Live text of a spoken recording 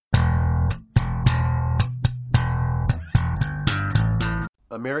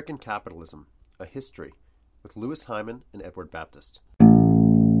American Capitalism, A History, with Louis Hyman and Edward Baptist.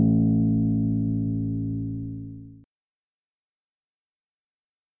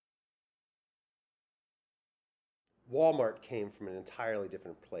 Walmart came from an entirely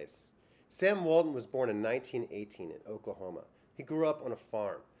different place. Sam Walton was born in 1918 in Oklahoma. He grew up on a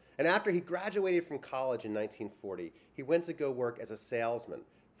farm. And after he graduated from college in 1940, he went to go work as a salesman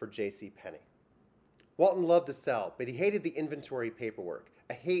for J.C. Penney. Walton loved to sell, but he hated the inventory paperwork,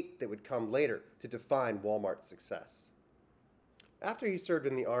 a hate that would come later to define Walmart's success. After he served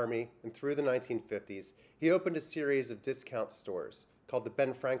in the Army and through the 1950s, he opened a series of discount stores called the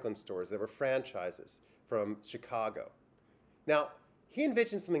Ben Franklin stores that were franchises from Chicago. Now, he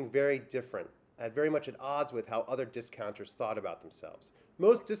envisioned something very different, very much at odds with how other discounters thought about themselves.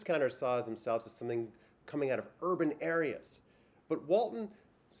 Most discounters saw themselves as something coming out of urban areas, but Walton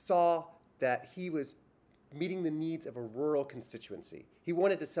saw that he was meeting the needs of a rural constituency. He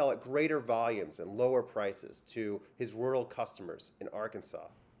wanted to sell at greater volumes and lower prices to his rural customers in Arkansas.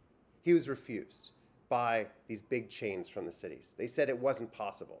 He was refused by these big chains from the cities. They said it wasn't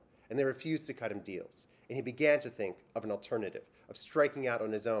possible, and they refused to cut him deals. And he began to think of an alternative, of striking out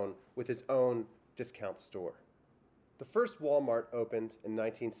on his own with his own discount store. The first Walmart opened in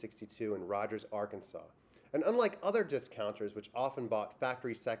 1962 in Rogers, Arkansas. And unlike other discounters, which often bought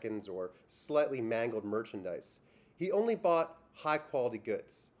factory seconds or slightly mangled merchandise, he only bought high-quality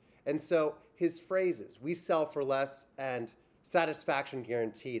goods. And so his phrases, "we sell for less" and "satisfaction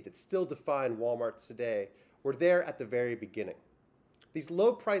guaranteed," that still define Walmart today, were there at the very beginning. These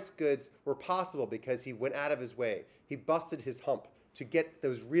low-priced goods were possible because he went out of his way. He busted his hump to get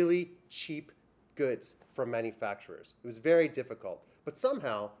those really cheap goods from manufacturers. It was very difficult, but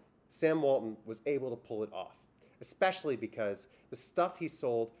somehow Sam Walton was able to pull it off, especially because the stuff he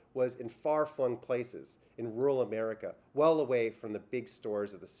sold was in far-flung places in rural America, well away from the big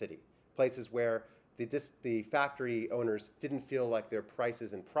stores of the city, places where the factory owners didn't feel like their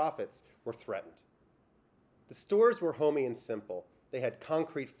prices and profits were threatened. The stores were homey and simple. They had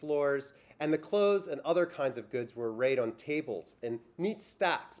concrete floors, and the clothes and other kinds of goods were arrayed on tables in neat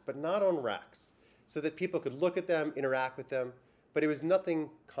stacks, but not on racks, so that people could look at them, interact with them, but it was nothing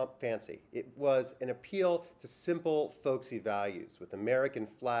fancy. It was an appeal to simple, folksy values with American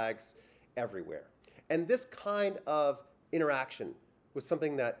flags everywhere. And this kind of interaction was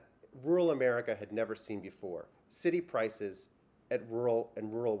something that rural America had never seen before. City prices at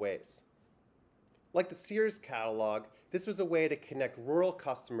rural ways. Like the Sears catalog, this was a way to connect rural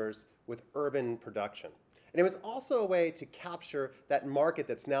customers with urban production. And it was also a way to capture that market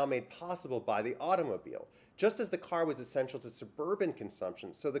that's now made possible by the automobile. Just as the car was essential to suburban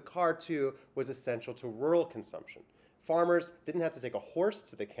consumption, so the car too was essential to rural consumption. Farmers didn't have to take a horse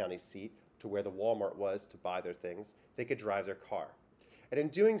to the county seat, to where the Walmart was, to buy their things. They could drive their car. And in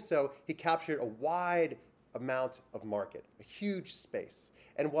doing so, he captured a wide amount of market, a huge space.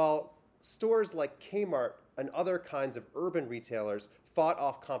 And while stores like Kmart and other kinds of urban retailers fought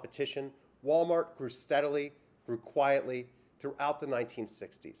off competition, Walmart grew steadily, grew quietly throughout the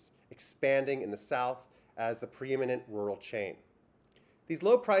 1960s, expanding in the South as the preeminent rural chain. These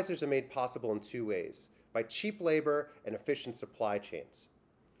low prices are made possible in two ways: by cheap labor and efficient supply chains.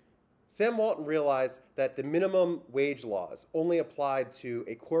 Sam Walton realized that the minimum wage laws only applied to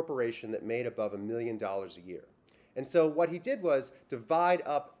a corporation that made above $1 million a year. And so what he did was divide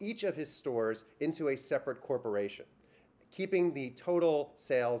up each of his stores into a separate corporation, keeping the total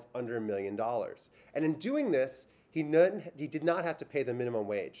sales under $1 million. And in doing this, he did not have to pay the minimum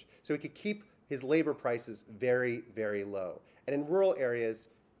wage, so he could keep his labor prices very, very low. And in rural areas,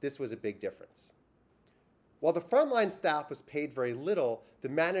 this was a big difference. While the frontline staff was paid very little, the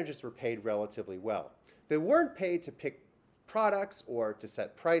managers were paid relatively well. They weren't paid to pick products or to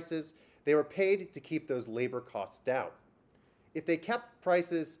set prices. They were paid to keep those labor costs down. If they kept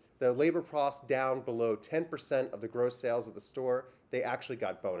the labor costs down below 10% of the gross sales of the store, they actually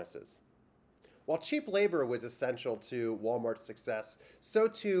got bonuses. While cheap labor was essential to Walmart's success, so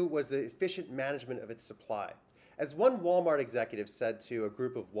too was the efficient management of its supply. As one Walmart executive said to a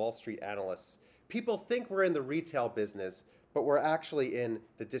group of Wall Street analysts, "People think we're in the retail business, but we're actually in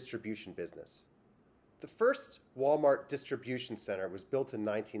the distribution business." The first Walmart distribution center was built in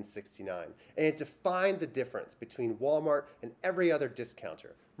 1969, and it defined the difference between Walmart and every other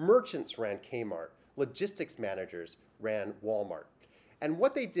discounter. Merchants ran Kmart, logistics managers ran Walmart. And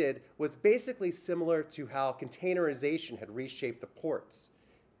what they did was basically similar to how containerization had reshaped the ports.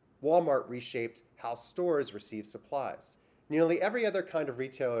 Walmart reshaped how stores receive supplies. Nearly every other kind of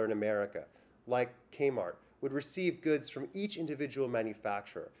retailer in America, like Kmart, would receive goods from each individual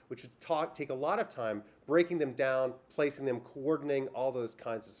manufacturer, which would take a lot of time breaking them down, placing them, coordinating all those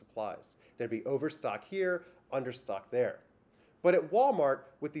kinds of supplies. There'd be overstock here, understock there. But at Walmart,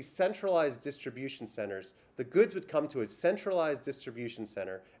 with these centralized distribution centers, the goods would come to a centralized distribution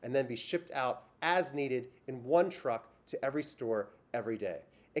center and then be shipped out as needed in one truck to every store every day.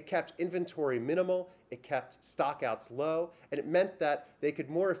 It kept inventory minimal, it kept stockouts low, and it meant that they could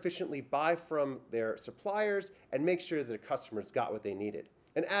more efficiently buy from their suppliers and make sure that the customers got what they needed.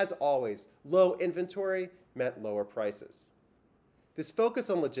 And as always, low inventory meant lower prices. This focus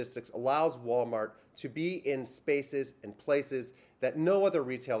on logistics allows Walmart to be in spaces and places that no other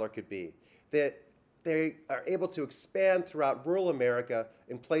retailer could be. That they are able to expand throughout rural America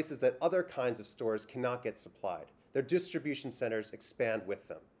in places that other kinds of stores cannot get supplied. Their distribution centers expand with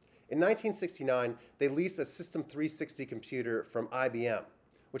them. In 1969, they leased a System 360 computer from IBM,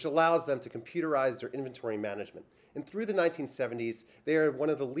 which allows them to computerize their inventory management. And through the 1970s, they are one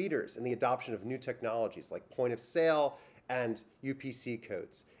of the leaders in the adoption of new technologies like point of sale and UPC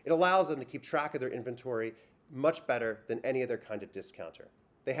codes. It allows them to keep track of their inventory much better than any other kind of discounter.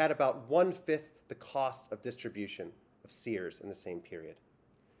 They had about 1/5 the cost of distribution of Sears in the same period.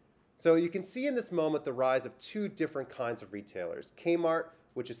 So you can see in this moment the rise of two different kinds of retailers. Kmart,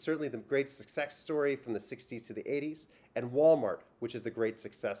 which is certainly the great success story from the 60s to the 80s, and Walmart, which is the great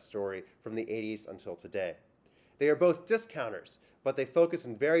success story from the 80s until today. They are both discounters, but they focus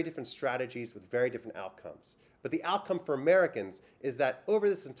on very different strategies with very different outcomes. But the outcome for Americans is that over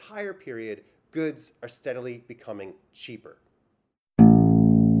this entire period, goods are steadily becoming cheaper.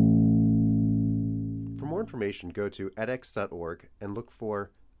 For more information, go to edX.org and look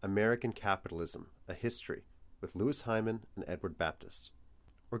for American Capitalism, A History with Louis Hyman and Edward Baptist.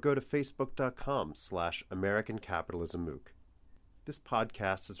 Or go to facebook.com/American Capitalism MOOC. This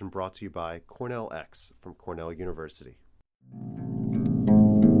podcast has been brought to you by Cornell X from Cornell University.